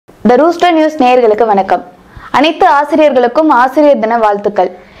The Rooster News நேயர்களுக்கு வணக்கம். அனைத்து ஆசிரியர்களுக்கும் ஆசிரியர் தின வாழ்த்துக்கள்.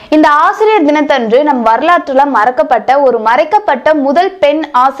 இந்த ஆசிரியர் தினத்தன்று நம் வரலாற்றுல மறைக்கப்பட்ட முதல் பெண்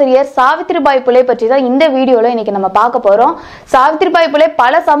ஆசிரியர் சாவித்ரிபாய் புலே பற்றி தான் இந்த வீடியோல இன்னைக்கு நம்ம பார்க்க போறோம். சாவித்ரிபாய் புலே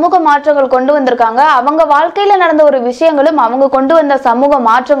பல சமூக மாற்றங்கள் கொண்டு வந்திருக்காங்க. அவங்க வாழ்க்கையில நடந்த ஒரு விஷயங்களும் அவங்க கொண்டு வந்த சமூக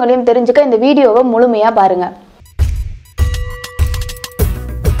மாற்றங்களையும் தெரிஞ்சுக்க இந்த வீடியோவை முழுமையா பாருங்க.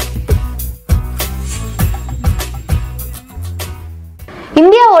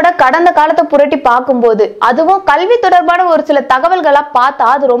 இந்தியாவோட கடந்த காலத்தை புரட்டி பார்க்கும்போது அதுவும் கல்வி தொடர்பான ஒரு சில தகவல்களை பார்த்தா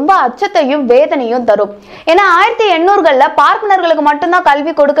அது ரொம்ப அச்சத்தையும் வேதனையும் தரும். ஏன்னா 1800களில் பார்ப்பனர்களுக்கு மட்டும்தான்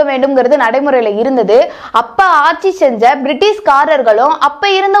கல்வி கொடுக்க வேண்டும்ங்கிறது நடைமுறையில இருந்தது. அப்ப ஆட்சி செஞ்ச பிரிட்டிஷ்காரர்களும்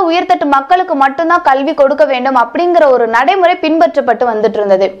அப்ப இருந்த உயர்தட்டு மக்களுக்கு மட்டும்தான் கல்வி கொடுக்க வேண்டும் அப்படிங்கிற ஒரு நடைமுறை பின்பற்றப்பட்டு வந்துட்டு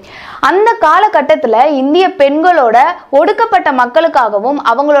இருந்தது. அந்த காலகட்டத்துல இந்திய பெண்களோட ஒடுக்கப்பட்ட மக்களுக்காகவும்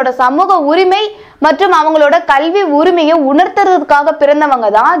அவங்களோட சமூக உரிமை மற்றும் அவங்களோட கல்வி உரிமையை உணர்த்துறதுக்காக பிறந்தவங்க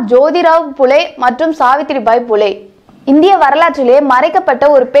தான் ஜோதிராவ் புலே மற்றும் சாவித்ரிபாய் புலே. இந்திய வரலாற்றிலே மறைக்கப்பட்ட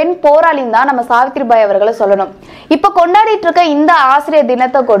ஒரு பெண் போராளின்னு தான் நம்ம சாவித்ரிபாய் அவர்களை சொல்லணும். இப்ப கொண்டாடிட்டு இருக்க இந்த ஆசிரியர்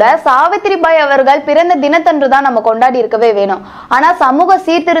தினத்தை கூட சாவித்ரிபாய் அவர்கள் பிறந்த தினத்தன்று தான் நம்ம கொண்டாடி இருக்கவே வேணும். ஆனா சமூக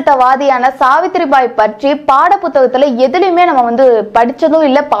சீர்திருத்தவாதியான சாவித்ரிபாய் பற்றி பாட புத்தகத்துல எதுலையுமே நம்ம படிச்சதும்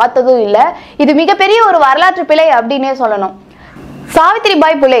இல்லை, பார்த்ததும் இல்லை. இது மிகப்பெரிய ஒரு வரலாற்று பிழை அப்படின்னே சொல்லணும்.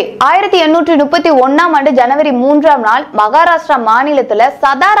 சாவித்ரிபாய் புலே 1831ஆம் ஆண்டு ஜனவரி 3ஆம் நாள் மகாராஷ்டிரா மாநிலத்துல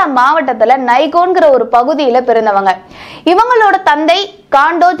சதாரா மாவட்டத்துல நைகோன்கிற ஒரு பகுதியில பிறந்தவங்க. இவங்களோட தந்தை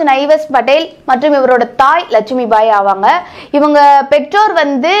காண்டோஜ் நைவஸ் பட்டேல் மற்றும் இவரோட தாய் லட்சுமிபாய் ஆவாங்க. இவங்க பெற்றோர்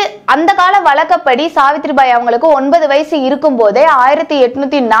அந்த கால வழக்கப்படி சாவித்ரிபாய் அவங்களுக்கு 9 வயசு இருக்கும் போதே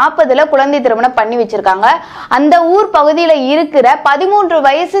 1840ல குழந்தை திருமணம் பண்ணி வச்சிருக்காங்க. அந்த ஊர் பகுதியில இருக்கிற 13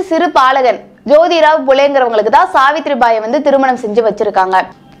 வயசு சிறு பாலகன் ஜோதிராவ் புலேங்கிறவங்களுக்கு தான் சாவித்ரிபாயை திருமணம் செஞ்சு வச்சிருக்காங்க.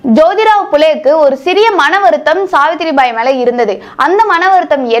 ஜோதிராவ் புலேக்கு ஒரு சிறிய மன வருத்தம் சாவித்ரிபாய் மேல இருந்தது. அந்த மன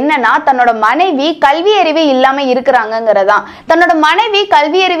வருத்தம் என்னன்னா, தன்னோட மனைவி கல்வி அறிவு இல்லாம இருக்கிறாங்கிறதான். தன்னோட மனைவி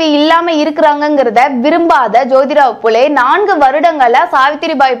கல்வி அறிவு இல்லாம இருக்கிறாங்கிறத விரும்பாத ஜோதிராவ் புலே 4 வருடங்களா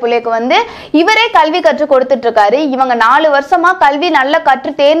சாவித்ரிபாய் புலேக்கு இவரே கல்வி கற்று கொடுத்துட்டு இருக்காரு. இவங்க 4 வருஷமா கல்வி நல்லா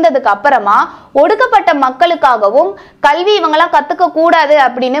கற்று தேர்ந்ததுக்கு அப்புறமா ஒடுக்கப்பட்ட மக்களுக்காகவும் கல்வி இவங்கெல்லாம் கத்துக்க கூடாது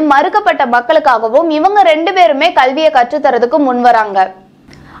அப்படின்னு மறுக்கப்பட்ட மக்களுக்காகவும் இவங்க 2 பேருமே கல்வியை கற்றுத்தரதுக்கு முன் வராங்க.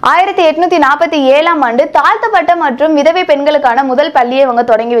 1847ஆம் ஆண்டு தாழ்த்தப்பட்ட மற்றும் விதவை பெண்களுக்கான முதல் பள்ளியை இவங்க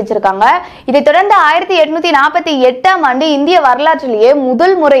தொடங்கி வச்சிருக்காங்க. இதை தொடர்ந்து 1848ஆம் ஆண்டு இந்திய வரலாற்றிலேயே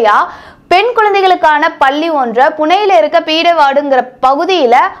முதல் முறையா பெண் குழந்தைகளுக்கான பள்ளி ஒன்ற புனேல இருக்க பீடவாடுங்கிற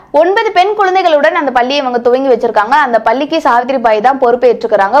பகுதியில 9 பெண் குழந்தைகளுடன் அந்த பள்ளியை இவங்க துவங்கி வச்சிருக்காங்க. அந்த பள்ளிக்கு சாவித்ரிபாய் தான்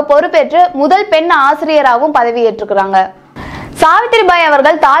பொறுப்பேற்று முதல் பெண் ஆசிரியராகவும் பதவி ஏற்றுக்கிறாங்க. சாவித்ரிபாய்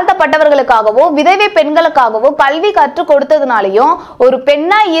அவர்கள் தாழ்த்தப்பட்டவர்களுக்காகவோ விதவை பெண்களுக்காகவோ கல்வி கற்றுக் கொடுத்ததுனாலையும் ஒரு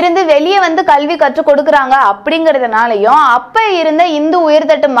பெண்ணா இருந்து வெளியே கல்வி கற்றுக் கொடுக்கறாங்க அப்படிங்கறதுனாலையும் அப்ப இருந்த இந்து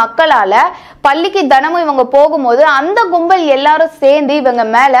உயர்தட்டு மக்களால பள்ளிக்கு தினமும் இவங்க போகும்போது அந்த கும்பல் எல்லாரும் சேர்ந்து இவங்க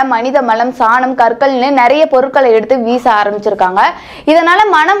மேல மனித மலம், சாணம், கற்கள்னு நிறைய பொருட்களை எடுத்து வீச ஆரம்பிச்சிருக்காங்க. இதனால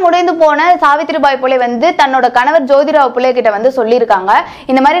மனம் உடைந்து போன சாவித்ரிபாய் புலே தன்னோட கணவர் ஜோதிராவ் புலே கிட்ட சொல்லியிருக்காங்க,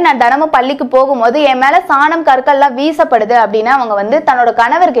 இந்த மாதிரி நான் தினமும் பள்ளிக்கு போகும்போது என் மேல சாணம், கற்கள்லாம் வீசப்படுது அப்படின்னு அவங்க தன்னோட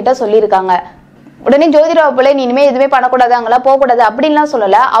கணவர் கிட்ட சொல்லியிருக்காங்க. உடனே ஜோதிராவ் புலே நீ இனிமே எதுவுமே பண்ணக்கூடாது, அங்கெல்லாம் போகக்கூடாது அப்படின்லாம்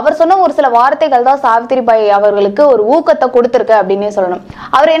சொல்லல. அவர் சொன்ன ஒரு சில வார்த்தைகள் தான் சாவித்ரிபாய் அவர்களுக்கு ஒரு ஊக்கத்தை கொடுத்திருக்கு அப்படின்னே சொல்லணும்.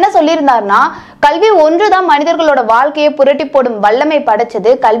 அவர் என்ன சொல்லியிருந்தாருன்னா, கல்வி ஒன்றுதான் மனிதர்களோட வாழ்க்கையை புரட்டி போடும் வல்லமை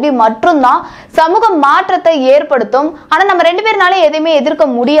படைச்சது. கல்வி மட்டும்தான் சமூக மாற்றத்தை ஏற்படுத்தும். ஆனா நம்ம 2 பேர்னால எதையுமே எதிர்க்க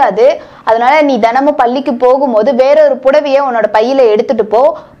முடியாது. அதனால நீ தினமும் பள்ளிக்கு போகும்போது வேற ஒரு புடவைய உன்னோட பையில எடுத்துட்டு போ.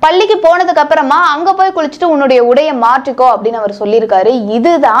 பள்ளிக்கு போனதுக்கு அப்புறமா அங்க போய் குளிச்சுட்டு உன்னுடைய உடையை மாற்றிக்கோ அப்படின்னு அவர் சொல்லியிருக்காரு.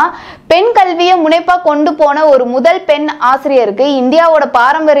 இதுதான் பெண் கல்வியை முனைப்பா கொண்டு போன ஒரு முதல் பெண் ஆசிரியருக்கு இந்தியாவோட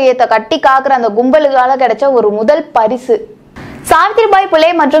பாரம்பரியத்தை கட்டி காக்குற அந்த கும்பலுக்கால கிடைச்ச ஒரு முதல் பரிசு. சாவித்ரிபாய் புலே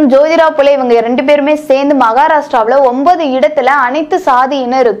மற்றும் ஜோதிராவ் புலே இவங்க 2 பேருமே சேர்ந்து மகாராஷ்டிராவில் 9 இடத்துல அனைத்து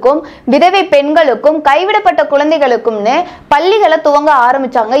சாதியினருக்கும் விதவை பெண்களுக்கும் கைவிடப்பட்ட குழந்தைகளுக்கும்னு பள்ளிகளை துவங்க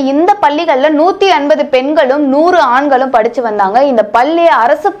ஆரம்பிச்சாங்க. இந்த பள்ளிகள்ல 150 பெண்களும் 100 ஆண்களும் படிச்சு வந்தாங்க. இந்த பள்ளி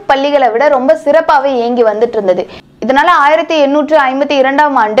அரசு பள்ளிகளை விட ரொம்ப சிறப்பாகவே இயங்கி வந்துட்டு இருந்தது. இதனால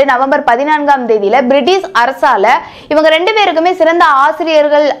 1852ஆம் ஆண்டு நவம்பர் 14ஆம் தேதியில பிரிட்டிஷ் அரசால இவங்க 2 பேருக்குமே சிறந்த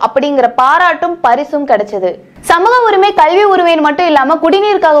ஆசிரியர்கள் அப்படிங்கிற பாராட்டும் பரிசும் கிடைச்சது. சமூக உரிமை, கல்வி உரிமைன்னு மட்டும் இல்லாம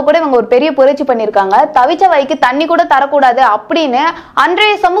குடிநீருக்காக கூட இவங்க ஒரு பெரிய புரட்சி பண்ணிருக்காங்க. தவிச்ச வைக்கு தண்ணி கூட தரக்கூடாது அப்படின்னு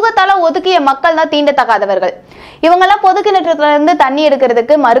அன்றைய சமூகத்தால ஒதுக்கிய மக்கள் தான் தீண்டத்தகாதவர்கள். இவங்கெல்லாம் பொது கிணற்றுல இருந்து தண்ணி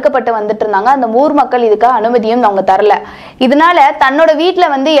எடுக்கிறதுக்கு மறுக்கப்பட்டு வந்துட்டு இருந்தாங்க. அந்த ஊர் மக்கள் இதுக்கு அனுமதியும் அவங்க தரல. இதனால தன்னோட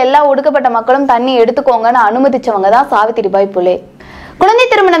வீட்டுல எல்லா ஒடுக்கப்பட்ட மக்களும் தண்ணி எடுத்துக்கோங்கன்னு அனுமதிச்சவங்க தான் சாவித்ரிபாய் புலே. குழந்தை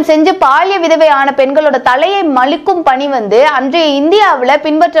திருமணம் செஞ்சு பாலிய விதவையான பெண்களோட தலையை மலிக்கும் பணி வந்து அன்றைய இந்தியாவில்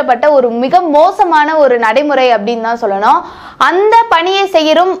பின்பற்றப்பட்ட ஒரு மிக மோசமான ஒரு நடைமுறை அப்படின்னு தான் சொல்லணும். அந்த பணியை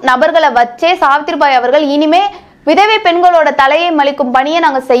செய்யும் நபர்களை வச்சே சாவித்திரிபாய் அவர்கள் இனிமே விதவை பெண்களோட தலையை மலிக்கும் பணியை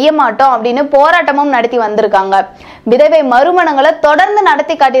நாங்க செய்ய மாட்டோம் அப்படின்னு போராட்டமும் நடத்தி வந்திருக்காங்க. விதவை மறுமணங்களை தொடர்ந்து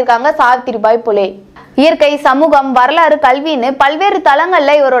நடத்தி காட்டியிருக்காங்க சாவித்திரிபாய் புலே. இயற்கை, சமூகம், வரலாறு, கல்வின்னு பல்வேறு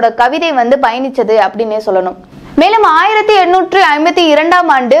தளங்கள்ல இவரோட கவிதை வந்து பயணிச்சது அப்படின்னே சொல்லணும். மேலும்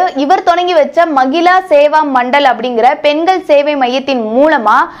 1852ஆம் ஆண்டு இவர் தொடங்கி வச்ச மகிழா சேவா மண்டல் அப்படிங்கிற பெண்கள் சேவை மையத்தின்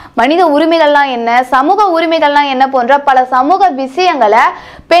மூலமா மனித உரிமைகள்லாம் என்ன, சமூக உரிமைகள்லாம் என்ன போன்ற பல சமூக விஷயங்களை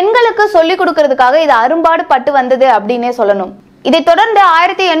பெண்களுக்கு சொல்லிக் கொடுக்கறதுக்காக இது அரும்பாடு பட்டு வந்தது அப்படின்னே சொல்லணும். இதைத் தொடர்ந்து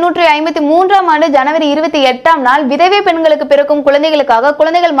 1853ஆம் ஆண்டு ஜனவரி 28ஆம் நாள் விதவை பெண்களுக்கு பிறக்கும் குழந்தைகளுக்காக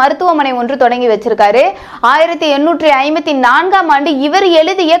குழந்தைகள் மருத்துவமனை ஒன்று தொடங்கி வச்சிருக்காரு. 1854ஆம் ஆண்டு இவர்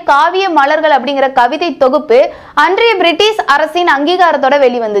எழுதிய காவிய மலர்கள் அப்படிங்கிற கவிதை தொகுப்பு அன்றைய பிரிட்டிஷ் அரசின் அங்கீகாரத்தோட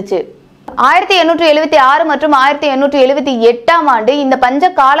வெளிவந்துச்சு. 1876 மற்றும் 1878ஆம் ஆண்டு இந்த பஞ்ச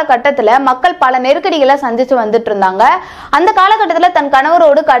காலகட்டத்துல மக்கள் பல நெருக்கடிகளை சந்திச்சு வந்துட்டு இருந்தாங்க. அந்த காலகட்டத்துல தன்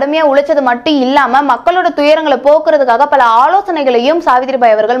கணவரோடு கடுமையா உழைச்சது மட்டும் இல்லாம மக்களோட துயரங்களை போக்குறதுக்காக பல ஆலோசனைகளையும்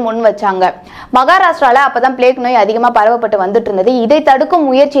சாவித்திரிபாய் அவர்கள் முன் வச்சாங்க. மகாராஷ்டிரால அப்பதான் பிளேக் நோய் அதிகமா பரவப்பட்டு வந்துட்டு இருந்தது. இதை தடுக்கும்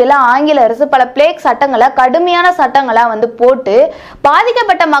முயற்சியில ஆங்கில அரசு பல பிளேக் சட்டங்களை கடுமையான சட்டங்களா வந்து போட்டு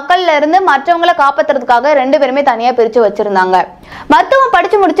பாதிக்கப்பட்ட மக்கள்ல இருந்து மற்றவங்களை காப்பாத்துறதுக்காக 2 பேருமே தனியா பிரிச்சு வச்சிருந்தாங்க. மருத்துவம்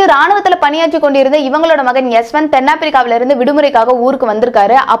படிச்சு முடிச்சு ராணுவத்துல பணியாற்றி கொண்டிருந்த இவங்களோட மகன் யஸ்வந்த் தென்னாப்பிரிக்காவில இருந்து விடுமுறைக்காக ஊருக்கு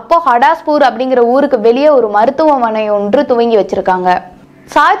வந்திருக்காரு. அப்போ ஹடாஸ்பூர் அப்படிங்கிற ஊருக்கு வெளியே ஒரு மருத்துவமனை ஒன்று துவங்கி வச்சிருக்காங்க.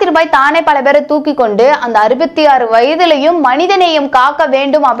 சாவித்திரிபாய் தானே பல பேரை தூக்கி கொண்டு அந்த 66 வயதிலையும் மனிதநேயம் காக்க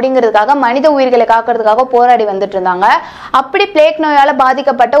வேண்டும் அப்படிங்கிறதுக்காக மனித உயிர்களை காக்கிறதுக்காக போராடி வந்துட்டு இருந்தாங்க. அப்படி பிளேக் நோயால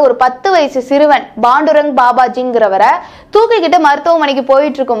பாதிக்கப்பட்ட ஒரு 10 வயசு சிறுவன் பாண்டுரங் பாபாஜிங்கிறவரை தூக்கிக்கிட்டு மருத்துவமனைக்கு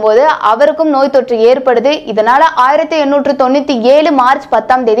போயிட்டு இருக்கும் போது அவருக்கும் நோய் தொற்று ஏற்படுது. இதனால 1897 மார்ச்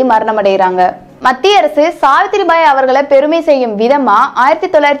 10ஆம் தேதி மரணம் அடைகிறாங்க. மத்திய அரசு சாவித்திரிபாய் அவர்களை பெருமை செய்யும் விதமா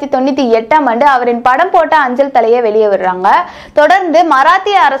 1998ஆம் ஆண்டு அவரின் படம் போட்ட அஞ்சல் தலையை வெளியே விடுறாங்க. தொடர்ந்து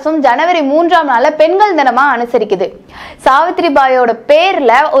மராத்திய அரசும் ஜனவரி 3ஆம் நாள்ல பெண்கள் தினமா அனுசரிக்குது. சாவித்திரிபாயோட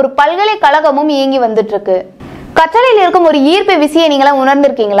பேர்ல ஒரு பல்கலைக்கழகமும் இயங்கி வந்துட்டு இருக்கு. கற்றலில் இருக்கும் ஒரு ஈர்ப்பு விசையை நீங்களா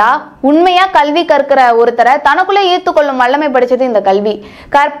உணர்ந்திருக்கீங்களா? உண்மையா கல்வி கற்கிற ஒருத்தரை தனக்குள்ள ஈர்த்து கொள்ளும் வல்லமை படிச்சது இந்த கல்வி.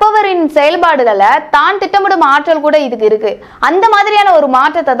 கற்பவரின் செயல்பாடுகளை தான் திட்டமிடும் ஆற்றல் கூட இதுக்கு இருக்கு. அந்த மாதிரியான ஒரு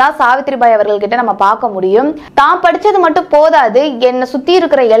மாற்றத்தை தான் சாவித்திரிபாய் அவர்கள் கிட்ட நம்ம பார்க்க முடியும். தான் படிச்சது மட்டும் போதாது, என்னை சுத்தி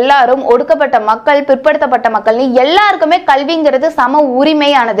இருக்கிற எல்லாரும் ஒடுக்கப்பட்ட மக்கள், பிற்படுத்தப்பட்ட மக்கள் எல்லாருக்குமே கல்விங்கிறது சம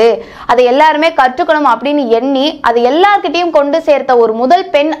உரிமையானது, அதை எல்லாருமே கற்றுக்கணும் அப்படின்னு எண்ணி அதை எல்லார்கிட்டையும் கொண்டு சேர்த்த ஒரு முதல்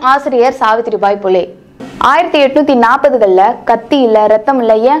பெண் ஆசிரியர் சாவித்திரிபாய் புலே. 1840களில் கத்தி இல்லை, ரத்தம்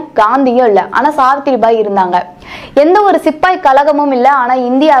இல்லை, ஏன் காந்தியும் இல்லை, ஆனால் சாவித்திரிபாய் இருந்தாங்க. எந்த ஒரு சிப்பாய் கழகமும் இல்லை, ஆனால்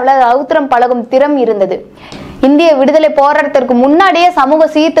இந்தியாவில் ரௌத்திரம் பழகும் திறம் இருந்தது. இந்திய விடுதலை போராட்டத்திற்கு முன்னாடியே சமூக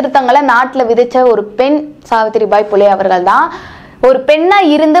சீர்திருத்தங்களை நாட்டில் விதிச்ச ஒரு பெண் சாவித்திரிபாய் புலே அவர்கள் தான். ஒரு பெண்ணா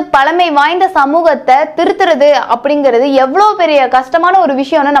இருந்து பழமை வாய்ந்த சமூகத்தை திருத்துறது அப்படிங்கிறது எவ்வளோ பெரிய கஷ்டமான ஒரு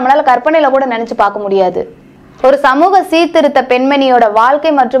விஷயம்னு நம்மளால கற்பனையில கூட நினைச்சு பார்க்க முடியாது. ஒரு சமூக சீர்திருத்த பெண்மணியோட வாழ்க்கை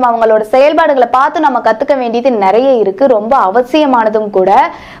மற்றும் அவங்களோட செயல்பாடுகளை பார்த்து நம்ம கத்துக்க வேண்டியது நிறைய இருக்கு, ரொம்ப அவசியமானதும் கூட.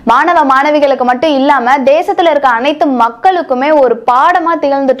 மாணவ மாணவிகளுக்கு மட்டும் இல்லாம தேசத்துல இருக்க அனைத்து மக்களுக்குமே ஒரு பாடமா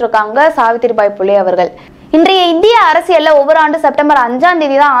திகழ்ந்துட்டு இருக்காங்க சாவித்திரிபாய் புலே அவர்கள். இன்றைய இந்திய அரசியல்ல ஒவ்வொரு ஆண்டு செப்டம்பர் 5ஆம்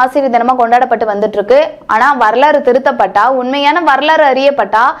தேதி தான் ஆசிரியர் தினமா கொண்டாடப்பட்டு வந்துட்டு இருக்கு. ஆனா வரலாறு திருத்தப்பட்டா, உண்மையான வரலாறு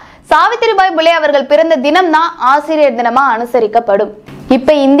அறியப்பட்டா சாவித்திரிபாய் புலே அவர்கள் பிறந்த தினம் தான் ஆசிரியர் தினமா அனுசரிக்கப்படும்.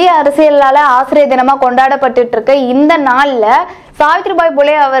 இப்ப இந்திய அரசியலால ஆசிரியர் தினமா கொண்டாடப்பட்டு இருக்க இந்த நாள்ல சாவித்திரிபாய்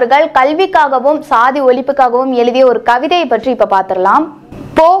புலே அவர்கள் கல்விக்காகவும் சாதி ஒழிப்புக்காகவும் எழுதிய ஒரு கவிதையை பற்றி இப்ப பாத்திரலாம்.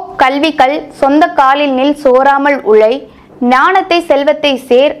 போ கல்விகள், சொந்த காலில் நில், சோறாமல் உழை, ஞானத்தை செல்வத்தை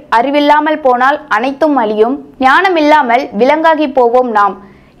சேர், அறிவில்லாமல் போனால் அனைத்தும் அழியும், ஞானம் இல்லாமல் விலங்காகி போவோம் நாம்,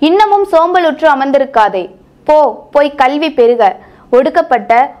 இன்னமும் சோம்பலுற்று அமர்ந்திருக்காதே, போய் கல்வி பெருக,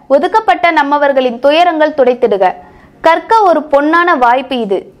 ஒடுக்கப்பட்ட ஒதுக்கப்பட்ட நம்மவர்களின் துயரங்கள் துடைத்திடுக, கற்க ஒரு பொன்னான வாய்ப்பு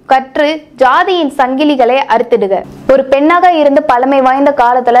இது, கற்று ஜாதியின் சங்கிலிகளை அறுத்திடுக. ஒரு பெண்ணாக இருந்து பழமை வாய்ந்த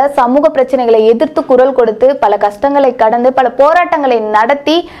காலத்துல சமூக பிரச்சனைகளை எதிர்த்து குரல் கொடுத்து பல கஷ்டங்களை கடந்து பல போராட்டங்களை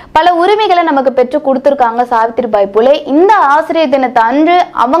நடத்தி பல உரிமைகளை நமக்கு பெற்று கொடுத்திருக்காங்க சாவித்திரிபாய் புலே. இந்த ஆசிரியர் தினத்தை அன்று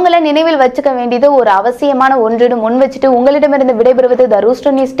அவங்கள நினைவில் வச்சுக்க வேண்டியது ஒரு அவசியமான ஒன்றுன்னு முன் வச்சுட்டு உங்களிடமிருந்து விடைபெறுவது த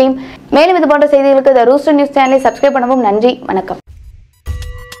ரூஸ்டர் நியூஸ் டீம். மேலும் இது போன்ற செய்திகளுக்கு த ரூஸ்டர் நியூஸ் சேனலை சப்ஸ்கிரைப் பண்ணவும். நன்றி, வணக்கம்.